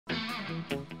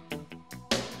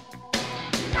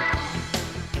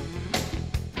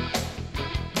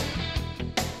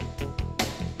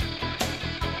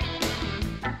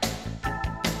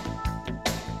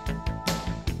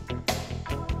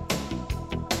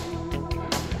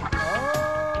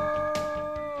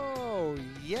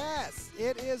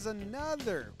It is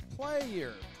another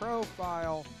player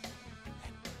profile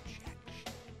check.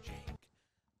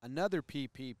 Another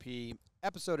PPP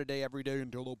episode a day, every day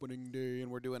until opening day, and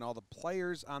we're doing all the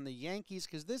players on the Yankees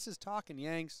because this is Talkin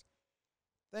Yanks.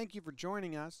 Thank you for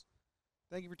joining us.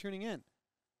 Thank you for tuning in.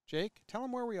 Jake, tell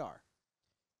them where we are.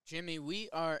 Jimmy, we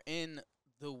are in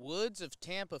the woods of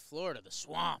Tampa, Florida, the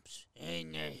swamps. We're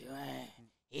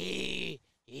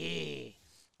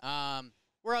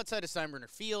outside of Steinbrenner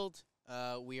Field.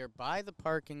 We are by the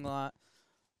parking lot,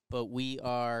 but we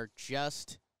are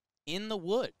just in the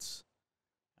woods.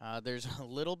 There's a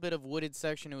little bit of wooded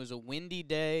section. It was a windy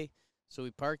day, so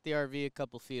we parked the RV a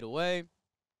couple feet away,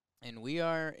 and we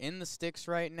are in the sticks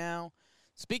right now.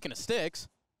 Speaking of sticks.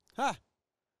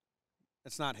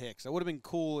 It's not Hicks. It would have been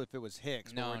cool if it was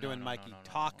Hicks, but we're doing Mikey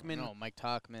Tauchman. No, Mike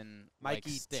Tauchman.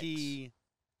 Mikey T.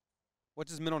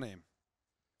 What's his middle name?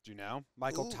 Do you know?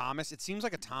 Michael Thomas. It seems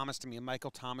like a Thomas to me. A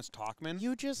Michael Thomas Tauchman.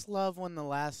 You just love when the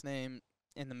last name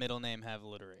and the middle name have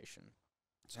alliteration.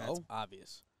 So? That's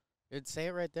obvious. It'd say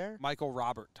it right there. Michael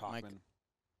Robert Tauchman.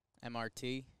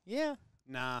 MRT. Yeah.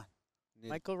 Nah.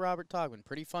 Michael Robert Tauchman.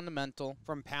 Pretty fundamental.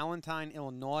 From Palatine,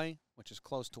 Illinois, which is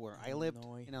close to where I lived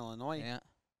in Illinois. Yeah.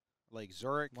 Lake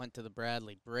Zurich. Went to the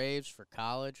Bradley Braves for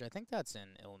college. I think that's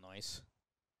in Illinois.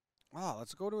 Oh,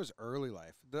 let's go to his early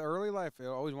life. The early life, I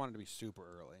always wanted to be super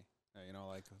early. You know,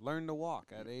 like learn to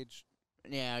walk at age.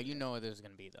 Yeah, you know what there's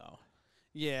going to be, though.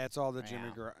 Yeah, it's all the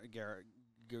Jimmy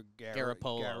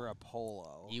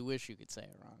Garoppolo. You wish you could say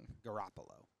it wrong.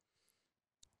 Garoppolo.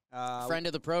 Friend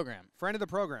of the program. Friend of the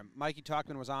program. Mikey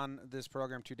Tauchman was on this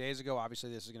program 2 days ago.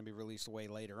 Obviously, this is going to be released way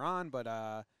later on, but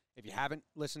if you haven't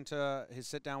listened to his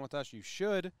sit-down with us, you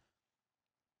should.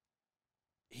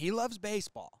 He loves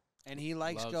baseball. And he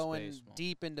likes going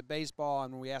deep into baseball.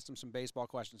 And when we asked him some baseball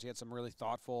questions, he had some really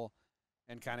thoughtful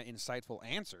and kind of insightful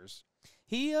answers.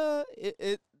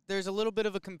 There's a little bit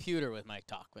of a computer with Mike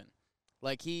Tauchman.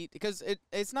 Like because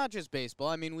it's not just baseball.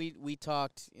 I mean, we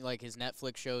talked like his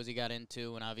Netflix shows he got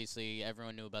into, and obviously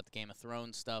everyone knew about the Game of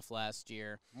Thrones stuff last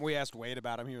year. We asked Wade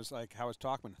about him. He was like, "How is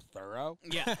Tauchman? Thorough?"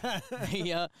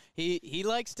 Yeah. He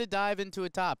likes to dive into a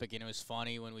topic, and it was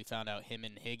funny when we found out him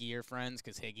and Higgy are friends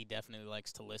because Higgy definitely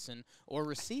likes to listen or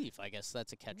receive. I guess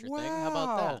that's a catcher thing. How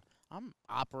about that? I'm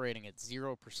operating at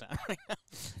 0% right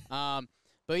now.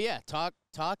 But yeah, talk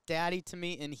daddy to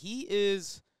me, and he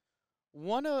is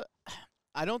one of.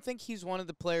 I don't think he's one of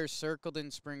the players circled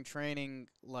in spring training,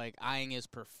 like, eyeing his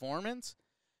performance,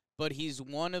 but he's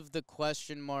one of the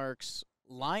question marks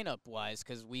lineup-wise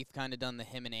because we've kind of done the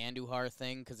him and Andujar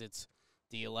thing because it's,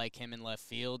 do you like him in left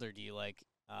field or do you like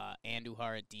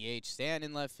Andujar at DH, Stan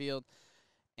in left field?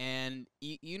 And,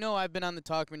 you know, I've been on the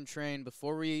Tauchman train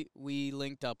before we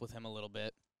linked up with him a little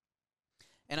bit,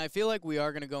 and I feel like we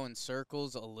are going to go in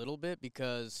circles a little bit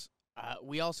because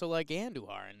we also like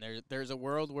Andujar, and there's a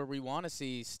world where we want to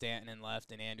see Stanton in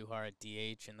left and Andujar at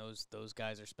DH, and those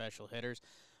guys are special hitters.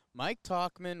 Mike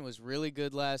Tauchman was really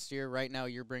good last year. Right now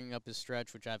you're bringing up his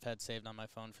stretch, which I've had saved on my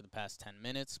phone for the past 10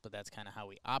 minutes, but that's kind of how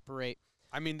we operate.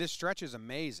 I mean, this stretch is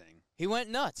amazing. He went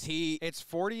nuts. It's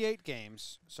 48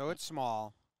 games, so it's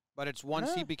small, but it's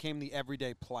once he became the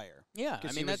everyday player. Yeah,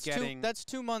 I mean, that's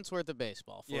 2 months worth of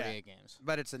baseball, 48 games.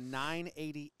 But it's a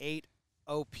 988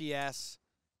 OPS.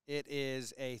 It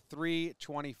is a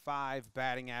 325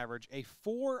 batting average, a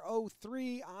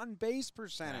 403 on-base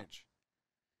percentage.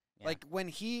 Yeah. Like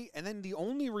and then the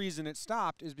only reason it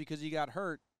stopped is because he got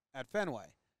hurt at Fenway.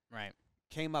 Right.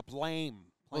 Came up lame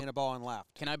playing a ball in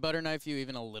left. Can I butter knife you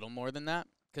even a little more than that?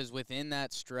 Because within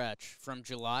that stretch, from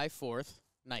July 4th,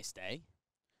 nice day.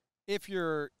 If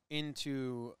you're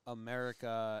into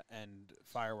America and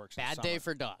fireworks. Bad day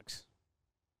for dogs.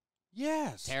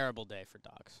 Yes. Terrible day for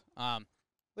dogs.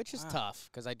 Which is tough,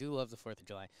 because I do love the 4th of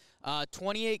July.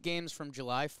 28 games from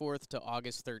July 4th to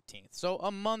August 13th. So a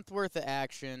month worth of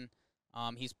action.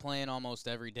 He's playing almost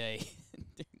every day.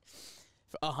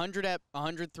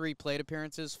 103 plate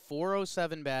appearances,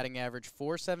 407 batting average,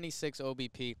 476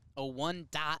 OBP, a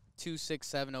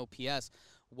 1.267 OPS,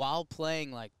 while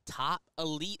playing, like, top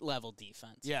elite level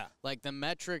defense. Yeah. Like, the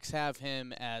metrics have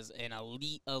him as an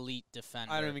elite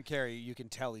defender. I don't even care. You can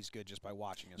tell he's good just by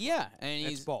watching him. Yeah, and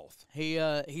it's both.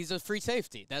 He's a free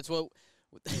safety. That's what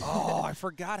Oh, I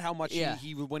forgot how much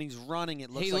he when he's running, it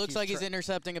looks like he's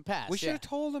intercepting a pass. We should have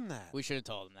told him that. We should have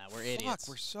told him that. We're idiots. idiots.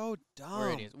 We're so dumb.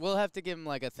 We're idiots. We'll have to give him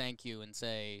like a thank you and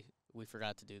say we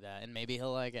forgot to do that, and maybe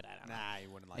he'll like it. I don't know. Nah, he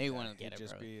wouldn't like it. He wouldn't get it,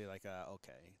 just bro. be like,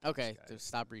 okay. Okay, so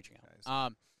stop reaching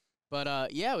out.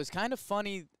 Yeah, it was kind of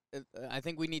funny. I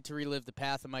think we need to relive the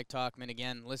path of Mike Tauchman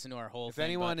again. Listen to our whole thing. If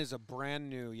anyone is a brand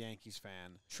new Yankees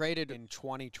fan, traded in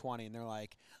 2020, and they're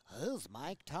like, "Who's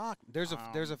Mike Tauchman?" There's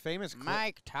a famous clip.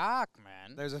 Mike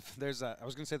Tauchman. There's a I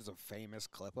was gonna say there's a famous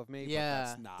clip of me. Yeah, but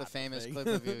that's not the famous thing. clip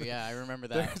of you. Yeah, I remember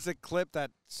that. There's a clip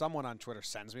that someone on Twitter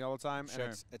sends me all the time, Sure.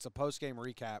 and it's a post game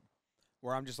recap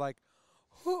where I'm just like,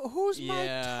 "Who's Mike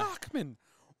Tauchman?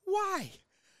 Why?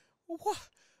 What?"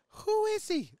 Who is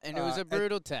he? And it was a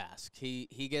brutal task. He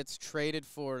gets traded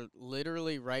for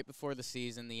literally right before the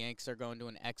season. The Yanks are going to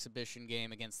an exhibition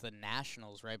game against the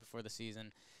Nationals right before the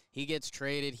season. He gets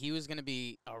traded. He was going to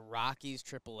be a Rockies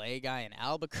AAA guy in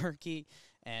Albuquerque,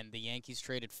 and the Yankees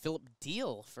traded Philip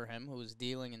Deal for him, who was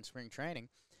dealing in spring training.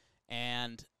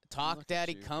 And Talk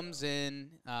Daddy comes in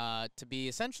to be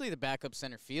essentially the backup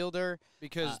center fielder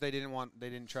because they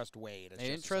didn't trust Wade. They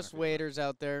didn't trust Waders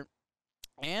out there.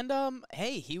 And,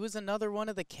 hey, he was another one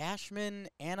of the Cashman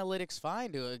analytics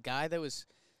find, a guy that was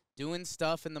doing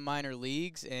stuff in the minor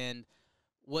leagues. And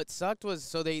what sucked was,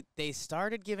 so they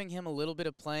started giving him a little bit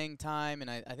of playing time,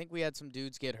 and I think we had some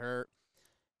dudes get hurt.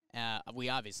 We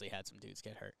obviously had some dudes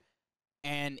get hurt.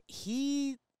 And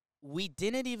we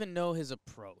didn't even know his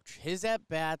approach. His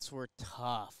at-bats were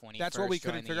tough when he That's first what we joined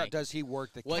couldn't the figure out. Yankees. Does he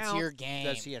work the What's count? your game?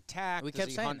 Does he attack? We Does kept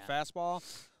he saying hunt that. fastball?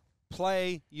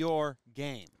 Play your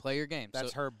game. Play your game.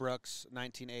 That's so Herb Brooks'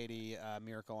 1980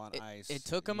 Miracle on Ice. It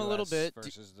took him a US little bit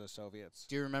versus the Soviets.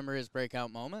 Do you remember his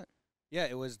breakout moment? Yeah,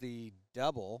 it was the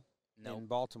double in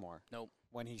Baltimore. Nope.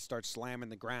 When he starts slamming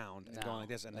the ground and going like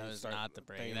this, and that was not the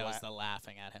break. That was the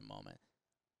laughing at him moment.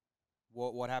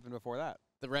 What happened before that?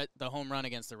 The home run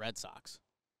against the Red Sox.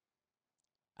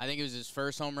 I think it was his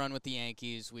first home run with the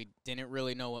Yankees. We didn't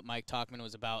really know what Mike Tauchman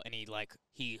was about, and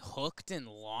he hooked and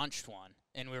launched one,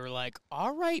 and we were like,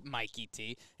 "All right, Mikey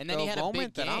T." And then he had a big game. The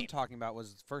moment that I'm talking about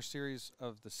was the first series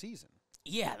of the season.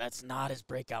 Yeah, that's not his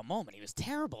breakout moment. He was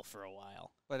terrible for a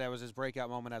while. But that was his breakout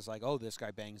moment as like, oh, this guy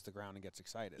bangs the ground and gets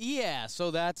excited. Yeah, so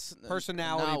that's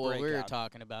personality not what breakout. we were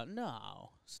talking about. No,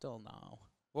 still no.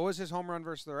 What was his home run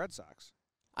versus the Red Sox?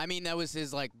 I mean, that was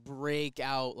his like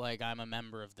breakout. Like, I'm a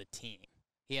member of the team.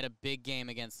 He had a big game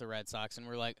against the Red Sox, and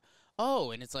we're like,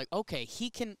 oh, and it's like, okay, he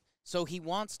can. So he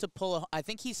wants to pull I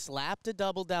think he slapped a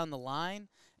double down the line,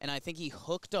 and I think he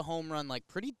hooked a home run like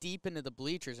pretty deep into the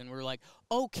bleachers, and we're like,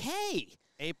 okay.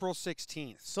 April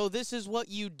 16th. So this is what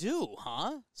you do,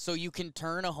 huh? So you can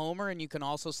turn a homer and you can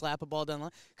also slap a ball down the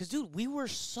line? Because, dude, we were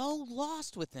so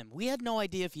lost with him. We had no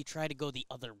idea if he tried to go the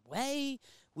other way.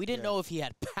 We didn't know if he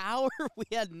had power. We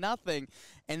had nothing.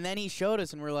 And then he showed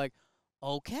us, and we're like,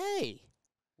 okay,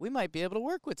 we might be able to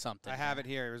work with something. I have it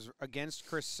here. It was against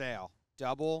Chris Sale.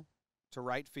 Double to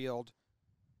right field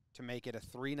to make it a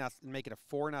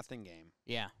 4-0 game.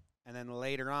 Yeah. And then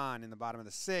later on, in the bottom of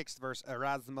the 6th, versus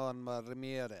Erasmo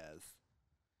Ramirez,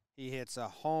 he hits a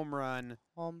home run.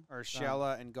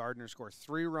 Urshela and Gardner score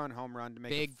 3-run home run to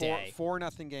make Big a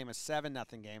 4-0 game, a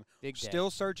 7-0 game. Big day. Still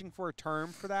searching for a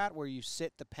term for that where you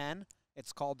sit the pen.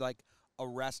 It's called, like,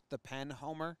 arrest the pen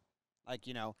homer. Like,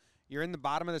 you know, you're in the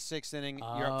bottom of the 6th inning.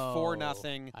 You're up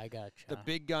 4-0. I gotcha. The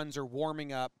big guns are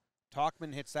warming up.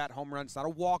 Tauchman hits that home run. It's not a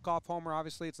walk-off homer,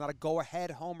 obviously. It's not a go-ahead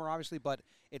homer, obviously, but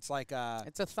it's like a...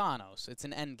 It's a Thanos. It's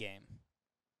an end game.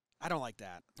 I don't like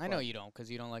that. I know you don't because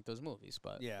you don't like those movies,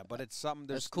 but... Yeah, but it's something...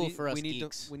 That's cool for us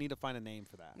geeks. We need to find a name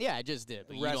for that. Yeah, I just did,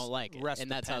 but you don't like it, and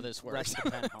that's how this works. Rest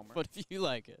the pen homer. But if you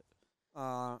like it.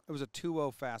 It was a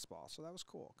 2-0 fastball, so that was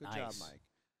cool. Good job, Mike.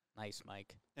 Nice,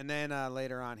 Mike. And then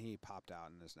later on, he popped out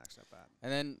in his next at-bat.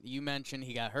 And then you mentioned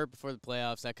he got hurt before the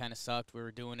playoffs. That kind of sucked. We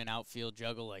were doing an outfield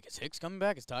juggle, like, is Hicks coming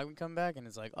back? Is Tauchman coming back? And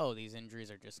it's like, oh, these injuries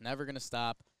are just never going to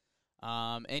stop.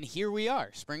 And here we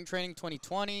are, spring training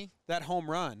 2020. That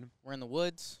home run. We're in the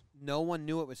woods. No one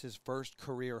knew it was his first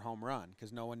career home run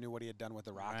because no one knew what he had done with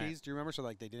the Rockies. Right. Do you remember? So,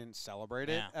 like, they didn't celebrate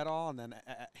it at all. And then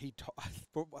I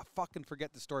fucking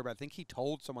forget the story, but I think he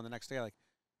told someone the next day, like,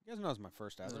 you guys know it was my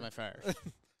first ever. This is my first.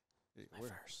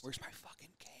 Where's my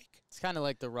fucking cake? It's kind of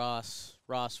like the Ross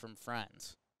from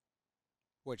Friends.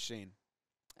 Which scene?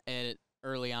 And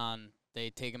early on, they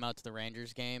take him out to the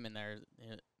Rangers game, and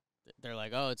they're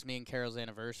like, oh, it's me and Carol's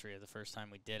anniversary of the first time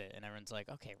we did it. And everyone's like,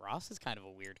 okay, Ross is kind of a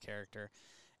weird character.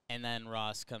 And then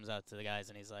Ross comes out to the guys,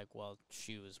 and he's like, well,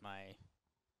 she was my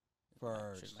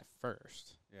first. She was my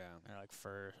first. Yeah. And they're like,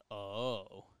 first.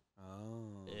 Oh.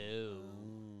 Oh. Ew.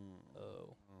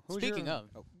 Oh. Speaking of.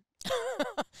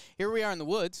 Here we are in the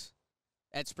woods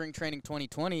at Spring Training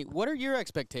 2020. What are your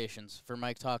expectations for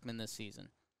Mike Tauchman this season?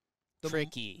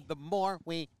 Tricky. The more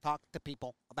we talk to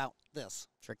people about this.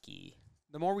 Tricky.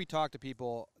 The more we talk to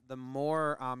people, the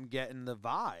more I'm getting the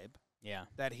vibe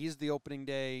that he's the opening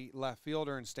day left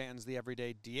fielder and Stanton's the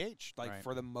everyday DH,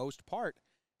 for the most part,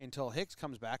 until Hicks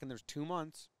comes back, and there's 2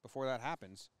 months before that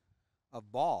happens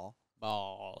of ball.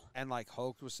 And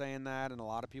Hoke was saying that, and a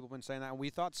lot of people have been saying that. And we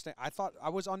thought I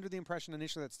was under the impression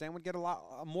initially that Stan would get a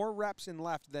lot more reps in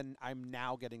left than I'm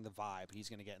now getting the vibe he's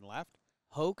going to get in left.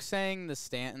 Hoke saying the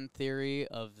Stanton theory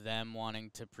of them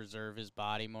wanting to preserve his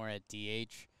body more at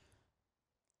DH.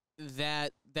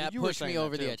 That pushed me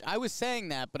over the edge. I was saying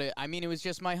that, but it was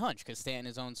just my hunch because Stanton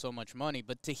has owned so much money.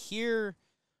 But to hear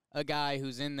a guy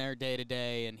who's in there day to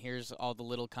day and hears all the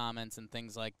little comments and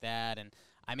things like that, and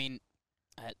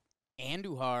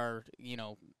Andujar,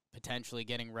 potentially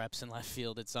getting reps in left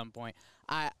field at some point.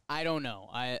 I don't know.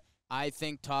 I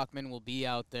think Tauchman will be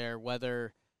out there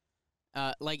whether.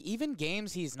 Even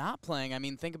games he's not playing,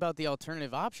 think about the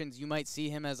alternative options. You might see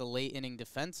him as a late-inning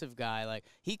defensive guy.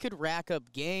 He could rack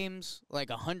up games,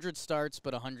 100 starts,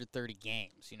 but 130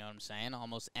 games. You know what I'm saying?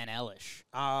 Almost NL-ish.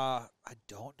 I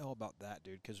don't know about that,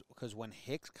 dude, because when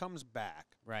Hicks comes back,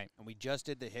 right, and we just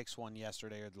did the Hicks one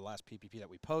yesterday, or the last PPP that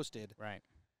we posted, right,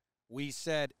 we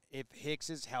said if Hicks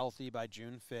is healthy by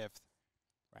June 5th,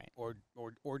 right,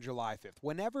 or July 5th,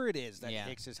 whenever it is that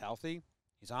Hicks is healthy,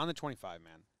 he's on the 25,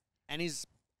 man. And he's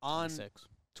on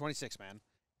 26, man.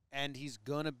 And he's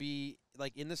going to be,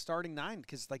 in the starting 9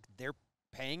 because, they're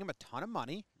paying him a ton of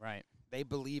money. Right. They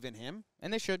believe in him.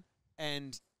 And they should.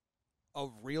 And a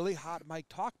really hot Mike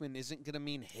Tauchman isn't going to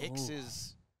mean Hicks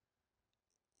is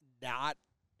not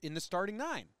in the starting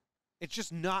 9. It's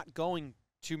just not going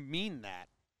to mean that.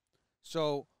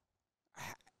 So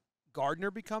Gardner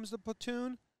becomes the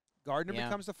platoon. Gardner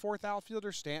becomes the fourth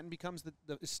outfielder. Stanton becomes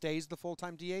stays the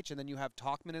full-time DH, and then you have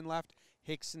Tauchman in left,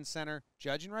 Hicks in center,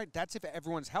 Judge in right. That's if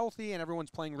everyone's healthy and everyone's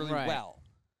playing really well.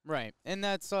 Right, and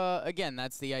that's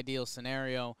that's the ideal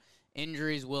scenario.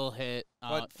 Injuries will hit.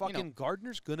 But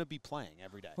Gardner's gonna be playing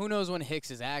every day. Who knows when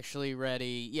Hicks is actually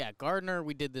ready? Yeah, Gardner.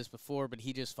 We did this before, but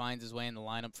he just finds his way in the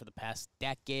lineup for the past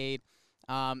decade.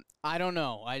 I don't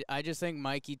know. I just think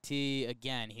Mikey T.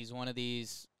 Again, he's one of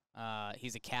these.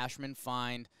 He's a Cashman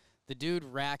find. The dude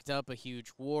racked up a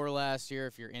huge WAR last year.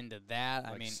 If you're into that,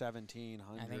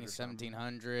 1,700. I think it's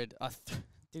 1,700.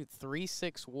 Dude,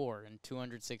 3.6 WAR and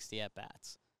 260 at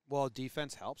bats. Well,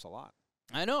 defense helps a lot.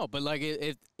 I know, but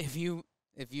if you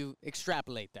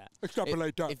extrapolate that,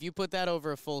 if you put that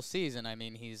over a full season,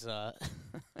 he's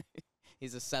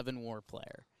he's a 7 WAR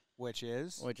player, which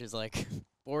is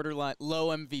borderline low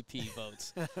MVP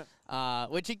votes.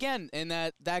 Which again, and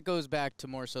that goes back to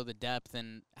more so the depth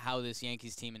and how this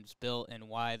Yankees team is built and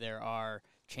why there are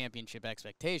championship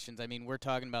expectations. We're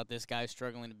talking about this guy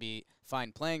struggling to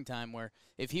find playing time, where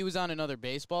if he was on another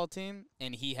baseball team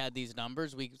and he had these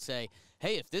numbers, we could say,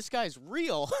 hey, if this guy's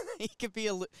real, he could be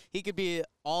an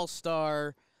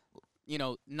all-star,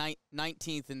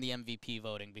 19th in the MVP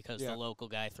voting because the local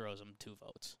guy throws him 2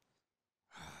 votes.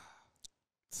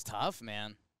 It's tough,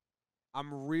 man.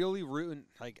 I'm really rooting.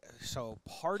 So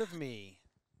part of me.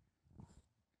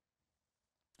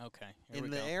 Okay.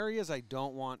 In the areas I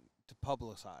don't want to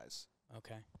publicize.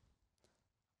 Okay.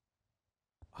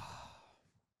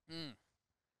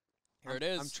 Here it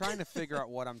is. I'm trying to figure out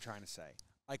what I'm trying to say.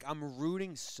 I'm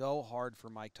rooting so hard for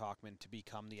Mike Tauchman to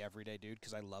become the everyday dude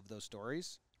because I love those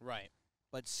stories. Right.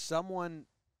 But someone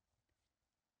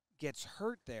gets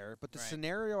hurt there, but the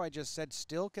scenario I just said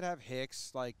still could have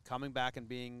Hicks coming back and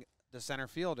being the center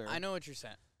fielder. I know what you're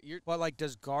saying. But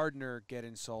does Gardner get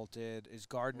insulted? Is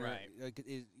Gardner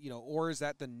or is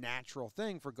that the natural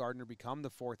thing for Gardner to become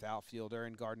the fourth outfielder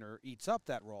and Gardner eats up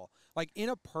that role? In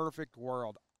a perfect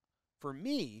world, for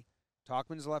me,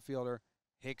 Tauchman's left fielder,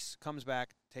 Hicks comes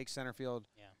back, takes center field.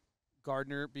 Yeah.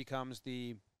 Gardner becomes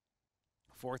the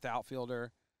fourth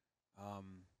outfielder.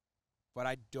 But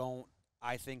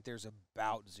I think there's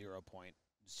about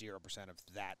 0.0% of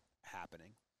that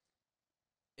happening.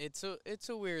 It's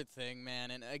a weird thing, man.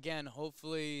 And again,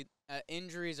 hopefully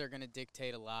injuries are going to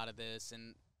dictate a lot of this.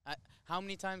 And how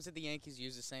many times did the Yankees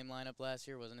use the same lineup last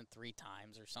year? Wasn't it 3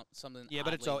 times or something? Yeah,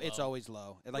 but it's always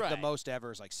low. The most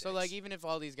ever is 6. So even if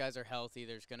all these guys are healthy,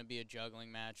 there's going to be a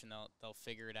juggling match, and they'll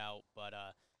figure it out. But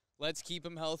let's keep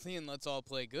them healthy and let's all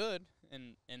play good,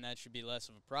 and that should be less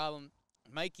of a problem.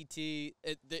 Mikey T,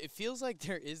 it feels like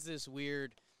there is this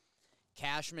weird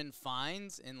Cashman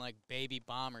finds and baby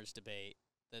bombers debate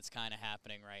that's kind of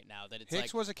happening right now. That it's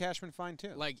Hicks was a Cashman find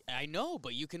too. I know,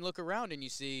 but you can look around and you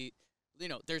see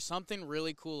there's something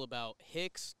really cool about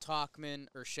Hicks, Tauchman,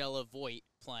 Urshela, Voit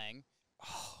playing.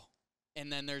 Oh.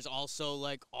 And then there's also,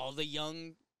 like, all the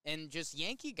young and just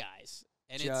Yankee guys.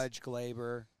 And Judge,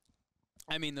 Glaber.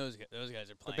 I mean, those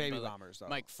guys are playing. The baby but, bombers, though.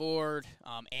 Mike Ford,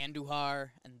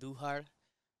 Andujar.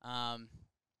 I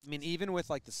mean, even with,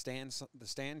 like, the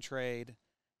Stan trade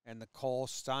and the Cole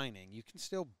signing, you can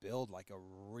still build, like, a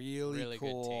really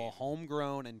cool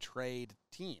homegrown and trade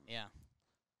team. Yeah.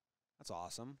 That's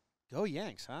awesome. Go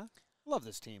Yanks, huh? Love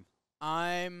this team.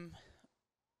 I'm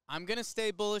going to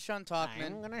stay bullish on Talkman.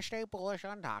 I'm going to stay bullish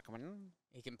on Talkman.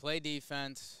 He can play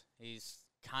defense. He's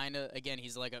kind of, again,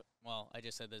 he's like I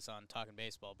just said this on Talkin'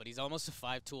 Baseball, but he's almost a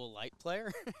 5-tool light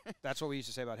player. That's what we used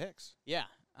to say about Hicks. Yeah.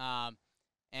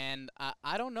 And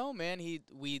I don't know, man.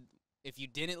 If you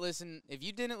didn't listen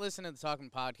to the Talkin'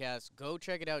 podcast, go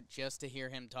check it out just to hear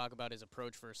him talk about his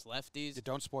approach versus lefties.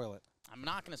 Don't spoil it. I'm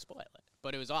not going to spoil it,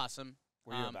 but it was awesome.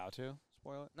 Were you about to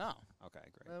spoil it? No. Okay,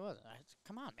 great. It wasn't.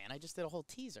 Come on, man. I just did a whole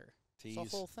teaser. Tease.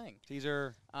 It's a whole thing.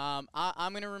 Teaser. I'm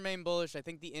going to remain bullish. I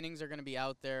think the innings are going to be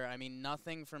out there. I mean,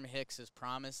 nothing from Hicks is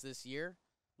promised this year.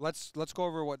 Let's go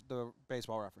over what the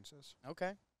baseball reference is.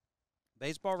 Okay.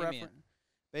 Baseball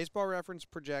reference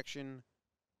projection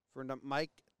for Mike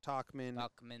Tauchman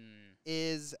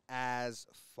is as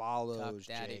follows,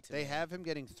 Jake. They have him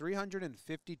getting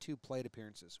 352 plate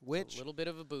appearances, which a little bit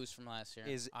of a boost from last year.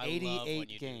 Is I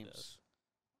 88 games.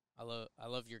 I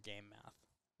love your game math.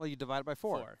 Well, you divide it by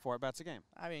 4. 4 at-bats a game.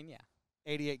 I mean, yeah.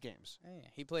 88 games. Yeah.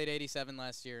 He played 87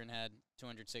 last year and had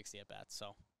 260 at-bats,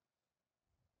 so.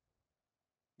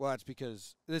 Well, that's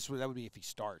because that would be if he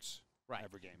starts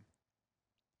every game.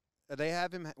 They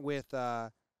have him with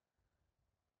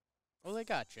well, they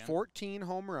got you. 14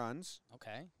 home runs.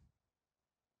 Okay.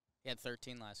 He had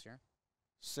 13 last year.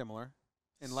 Similar.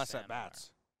 In less at-bats.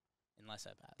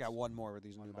 Got one more with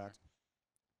these new bats.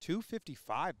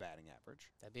 255 batting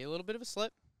average. That'd be a little bit of a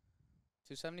slip.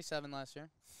 277 last year.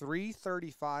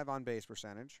 335 on base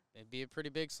percentage. It'd be a pretty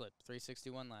big slip.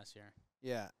 361 last year.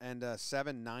 Yeah, and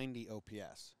 790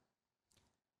 OPS.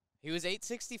 He was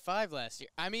 865 last year.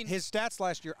 I mean, his stats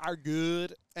last year are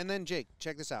good. And then, Jake,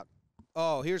 check this out.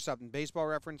 Oh, here's something. Baseball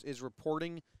Reference is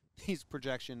reporting these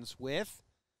projections with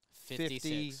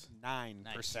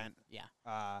 59%.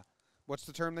 Yeah. What's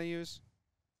the term they use?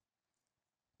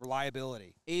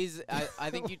 Reliability. I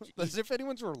think you as if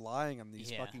anyone's relying on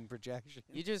these fucking projections.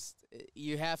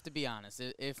 You have to be honest.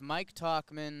 If Mike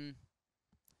Tauchman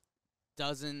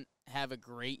doesn't have a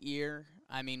great year,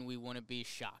 I mean, we wouldn't be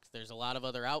shocked. There's a lot of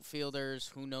other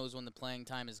outfielders. Who knows when the playing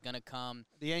time is going to come?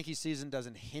 The Yankee season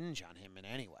doesn't hinge on him in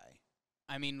any way.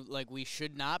 I mean, like, we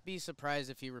should not be surprised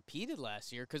if he repeated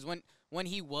last year, because when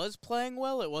he was playing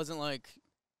well, it wasn't like,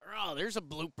 oh, there's a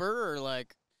blooper, or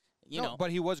like, you know.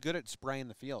 But he was good at spraying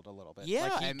the field a little bit. Yeah,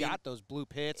 like he got those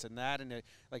bloop hits and that, and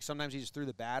like sometimes he just threw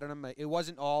the bat at him. It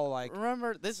wasn't all like.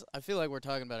 Remember this? I feel like we're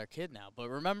talking about our kid now, but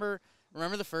remember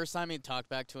the first time he talked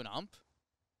back to an ump?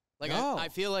 Like, no. I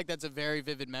feel like that's a very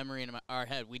vivid memory in our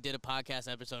head. We did a podcast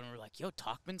episode, and we're like, yo,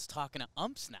 Tauchman's talking to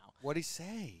umps now. What'd he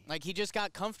say? Like, he just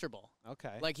got comfortable.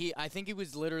 Okay. Like, I think he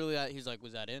was literally, he's like,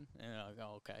 was that in? And I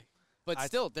go, okay. But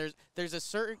still, there's a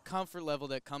certain comfort level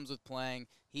that comes with playing.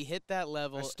 He hit that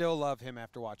level. I still love him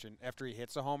after he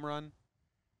hits a home run.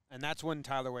 And that's when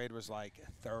Tyler Wade was like,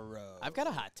 thorough. I've got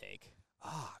a hot take.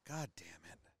 God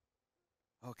damn it.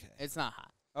 Okay. It's not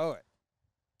hot. Oh,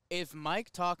 if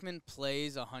Mike Tauchman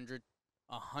plays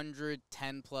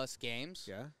 110-plus games,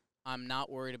 I'm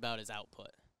not worried about his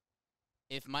output.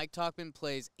 If Mike Tauchman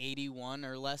plays 81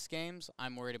 or less games,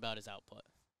 I'm worried about his output.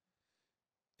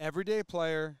 Everyday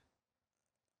player,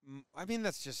 I mean,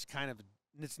 that's just kind of,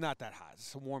 it's not that hot.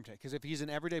 It's a warm take. Because if he's an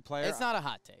everyday player. It's not a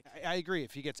hot take. I agree.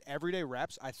 If he gets everyday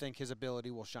reps, I think his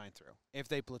ability will shine through. If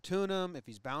they platoon him, if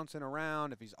he's bouncing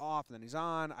around, if he's off and then he's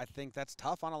on, I think that's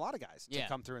tough on a lot of guys to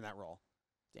come through in that role.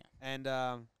 Yeah. And,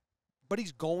 but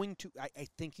he's going to, I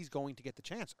think he's going to get the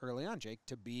chance early on, Jake,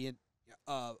 to be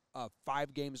a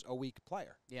 5 games a week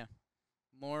player. Yeah.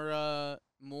 More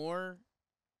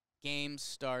games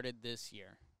started this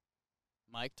year.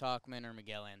 Mike Tauchman or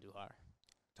Miguel Andujar?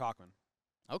 Tauchman.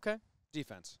 Okay.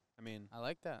 Defense. I mean. I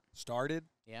like that. Started.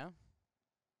 Yeah.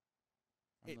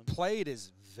 Played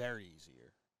is very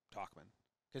easier, Tauchman.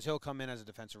 Because he'll come in as a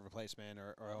defensive replacement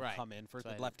or he'll come in for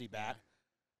the lefty bat. Yeah.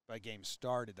 By game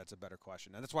started, that's a better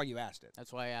question. And that's why you asked it.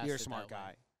 That's why I asked it. You're a smart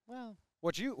guy. Well.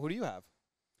 Who do you have?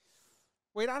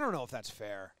 Wait, I don't know if that's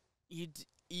fair. The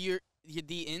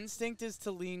instinct is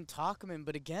to lean Tauchman,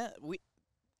 but again,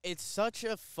 it's such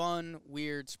a fun,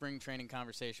 weird spring training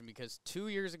conversation because 2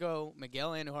 years ago,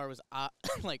 Miguel Andujar was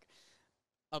like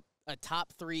a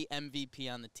top 3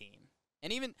 MVP on the team.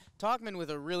 And even Tauchman with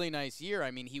a really nice year.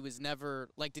 I mean, he was never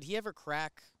like. Did he ever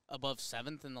crack above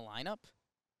 7th in the lineup?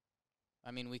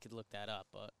 I mean, we could look that up,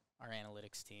 but our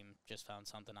analytics team just found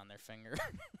something on their finger.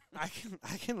 I can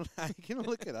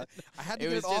look it up. I had to it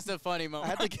get was it just off. a funny moment. I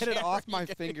had to get it off my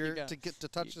got, finger got, to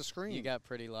touch the screen. You got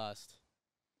pretty lost.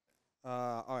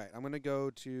 All right, I'm gonna go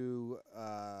to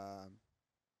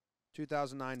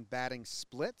 2009 batting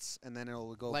splits, and then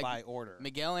it'll go Like, by order.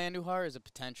 Miguel Andujar is a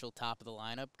potential top of the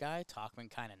lineup guy.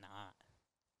 Tauchman kind of not.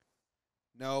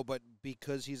 No, but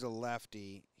because he's a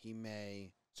lefty, he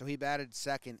may. So he batted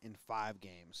second in 5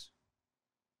 games,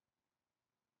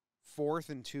 4th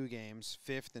in 2 games,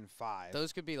 5th in 5.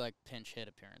 Those could be like pinch hit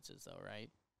appearances, though, right?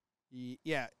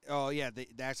 Yeah. Oh, yeah.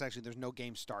 That's actually there's no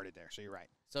game started there, so you're right.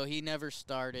 So he never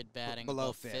started batting Below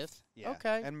above 5th. Yeah.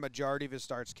 Okay. And majority of his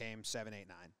starts came 7, 8,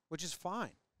 9, which is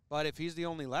fine. But if he's the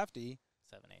only lefty,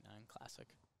 7, 8, 9, classic.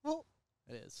 well,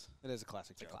 It is. it is a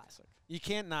classic It's a joke. classic. You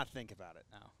can't not think about it.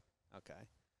 No. Okay.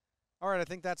 All right, I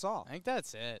think that's all. I think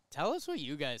that's it. Tell us what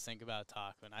you guys think about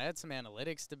Tauchman. I had some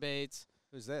analytics debates.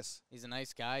 Who's this? He's a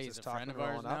nice guy. Is He's this a friend Tauchman of ours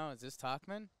rolling up? now. Is this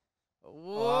Tauchman?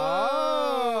 Whoa!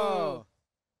 Oh!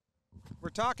 We're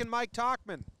talking Mike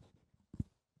Tauchman.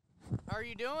 How are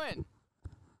you doing?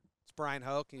 It's Brian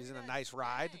Hoke. He's in a nice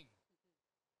ride. Dang.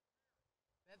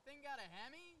 That thing got a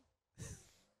Hemi?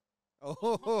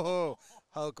 Oh,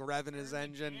 Hoke revving his Turn the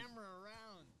engine. camera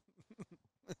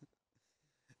around.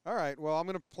 All right, well, I'm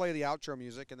going to play the outro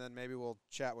music, and then maybe we'll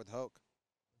chat with Hoke.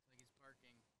 Looks like he's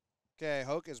parking. Okay,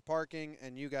 Hoke is parking,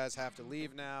 and you guys have to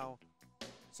leave now.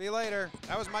 See you later.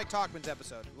 That was Mike Tauchman's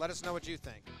episode. Let us know what you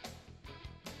think.